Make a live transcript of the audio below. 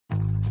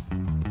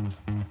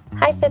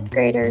Hi, fifth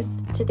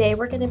graders. Today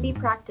we're going to be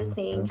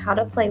practicing how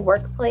to play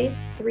Workplace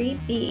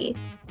 3B,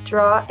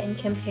 Draw and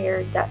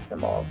Compare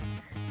Decimals.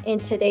 In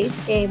today's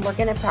game, we're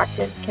going to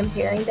practice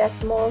comparing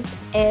decimals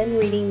and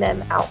reading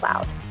them out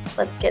loud.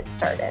 Let's get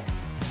started.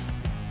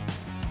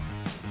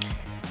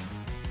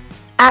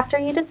 After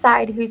you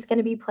decide who's going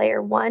to be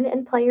player 1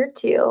 and player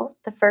 2,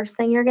 the first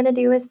thing you're going to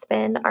do is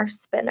spin our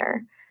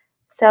spinner.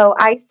 So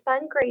I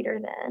spun greater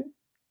than.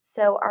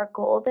 So our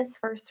goal this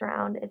first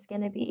round is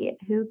going to be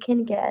who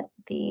can get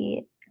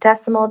the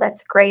decimal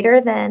that's greater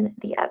than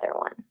the other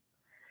one.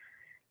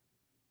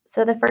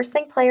 So the first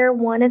thing player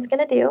 1 is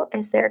going to do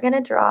is they're going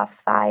to draw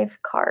 5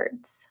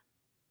 cards.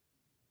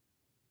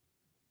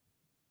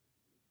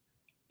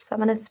 So I'm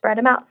going to spread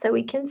them out so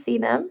we can see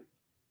them.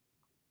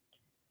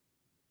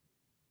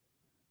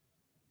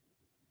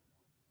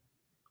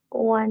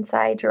 Once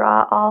I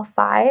draw all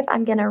 5,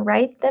 I'm going to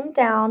write them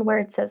down where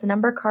it says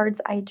number cards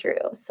I drew.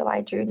 So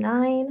I drew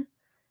 9,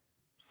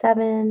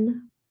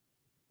 7,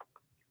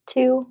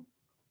 2,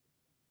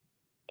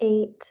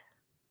 8,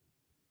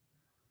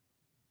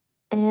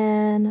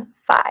 and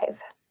 5.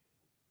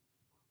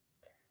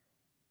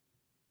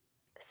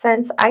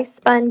 Since I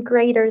spun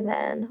greater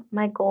than,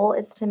 my goal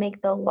is to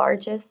make the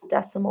largest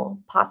decimal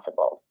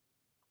possible.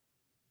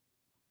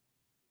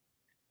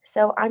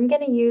 So I'm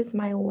going to use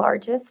my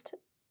largest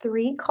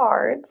 3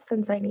 cards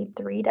since I need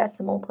 3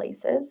 decimal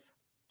places.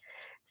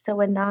 So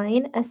a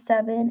 9, a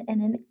 7,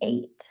 and an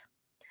 8.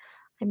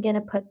 I'm going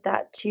to put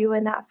that 2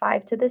 and that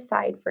 5 to the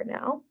side for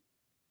now.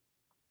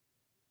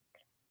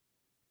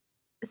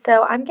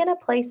 So I'm going to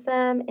place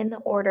them in the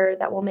order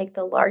that will make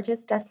the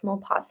largest decimal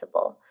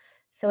possible.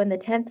 So in the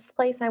 10th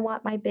place, I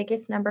want my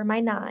biggest number,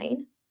 my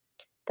 9.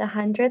 The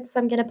hundredths,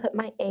 I'm going to put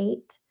my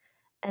 8.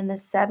 And the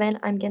 7,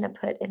 I'm going to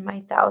put in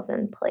my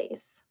thousand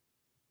place.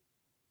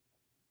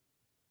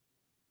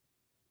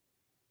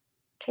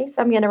 Okay,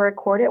 so I'm going to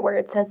record it where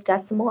it says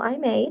decimal I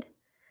made.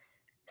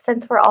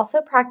 Since we're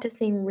also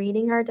practicing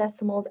reading our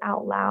decimals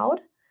out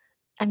loud,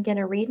 I'm going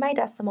to read my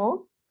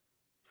decimal.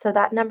 So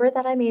that number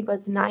that I made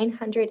was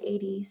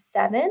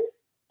 987,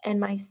 and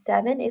my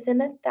 7 is in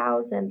the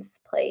thousandths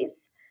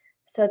place.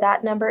 So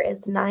that number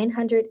is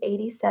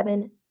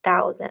 987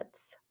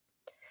 thousandths.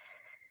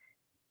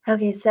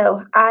 Okay,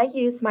 so I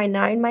use my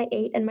 9, my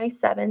 8, and my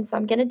 7, so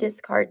I'm going to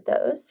discard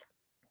those.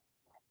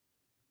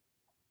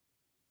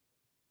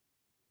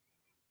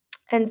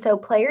 And so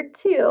player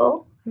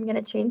 2, I'm going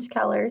to change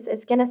colors,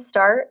 is going to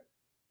start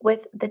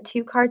with the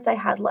 2 cards I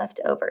had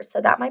left over.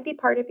 So that might be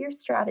part of your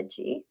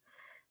strategy.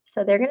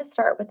 So they're going to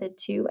start with a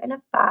 2 and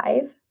a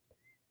 5.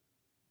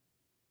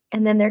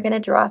 And then they're going to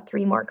draw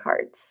 3 more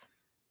cards.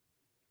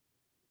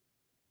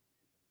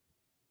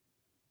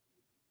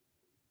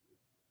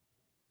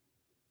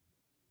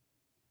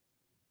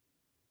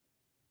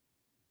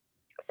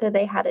 So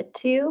they had a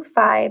 2,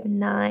 5,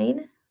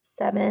 9,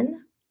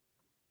 7,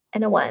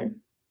 and a 1.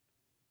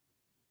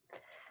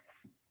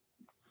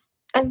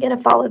 I'm going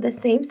to follow the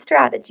same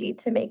strategy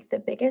to make the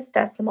biggest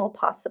decimal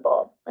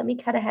possible. Let me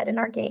cut ahead in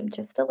our game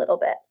just a little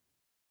bit.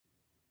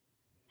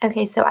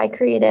 Okay, so I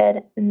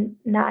created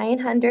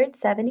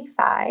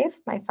 975.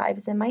 My 5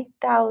 is in my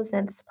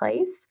thousandths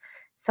place.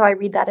 So I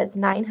read that as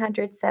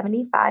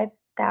 975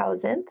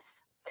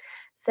 thousandths.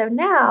 So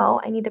now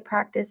I need to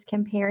practice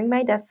comparing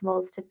my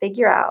decimals to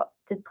figure out,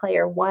 did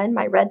player 1,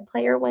 my red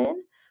player,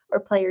 win, or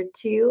player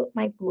 2,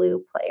 my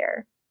blue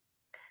player?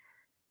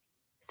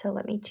 So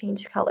let me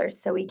change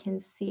colors so we can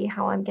see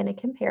how I'm going to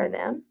compare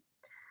them.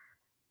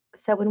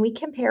 So when we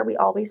compare, we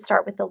always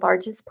start with the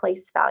largest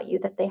place value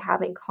that they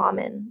have in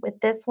common. With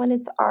this one,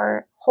 it's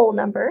our whole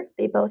number.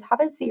 They both have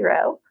a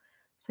 0.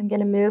 So I'm going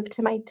to move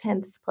to my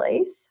 10ths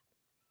place.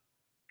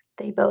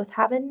 They both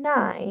have a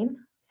 9,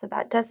 so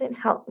that doesn't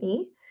help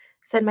me.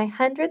 So in my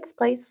 100ths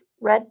place,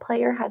 red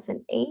player has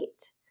an 8,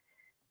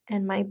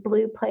 and my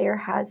blue player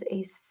has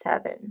a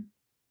 7.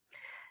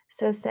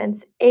 So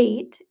since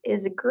 8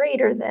 is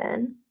greater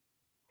than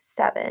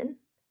 7,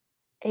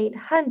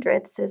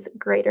 800ths is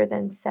greater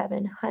than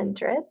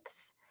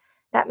 700ths.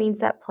 That means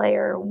that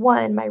player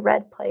 1, my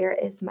red player,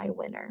 is my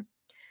winner.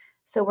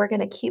 So we're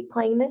going to keep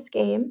playing this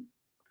game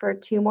for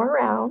 2 more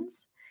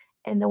rounds,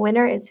 and the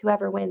winner is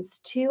whoever wins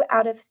 2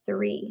 out of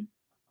 3.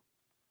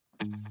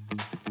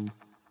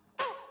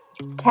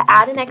 To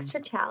add an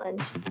extra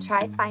challenge,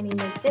 try finding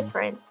the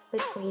difference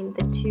between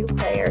the 2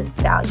 players'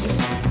 values.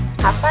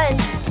 Have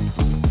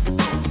fun!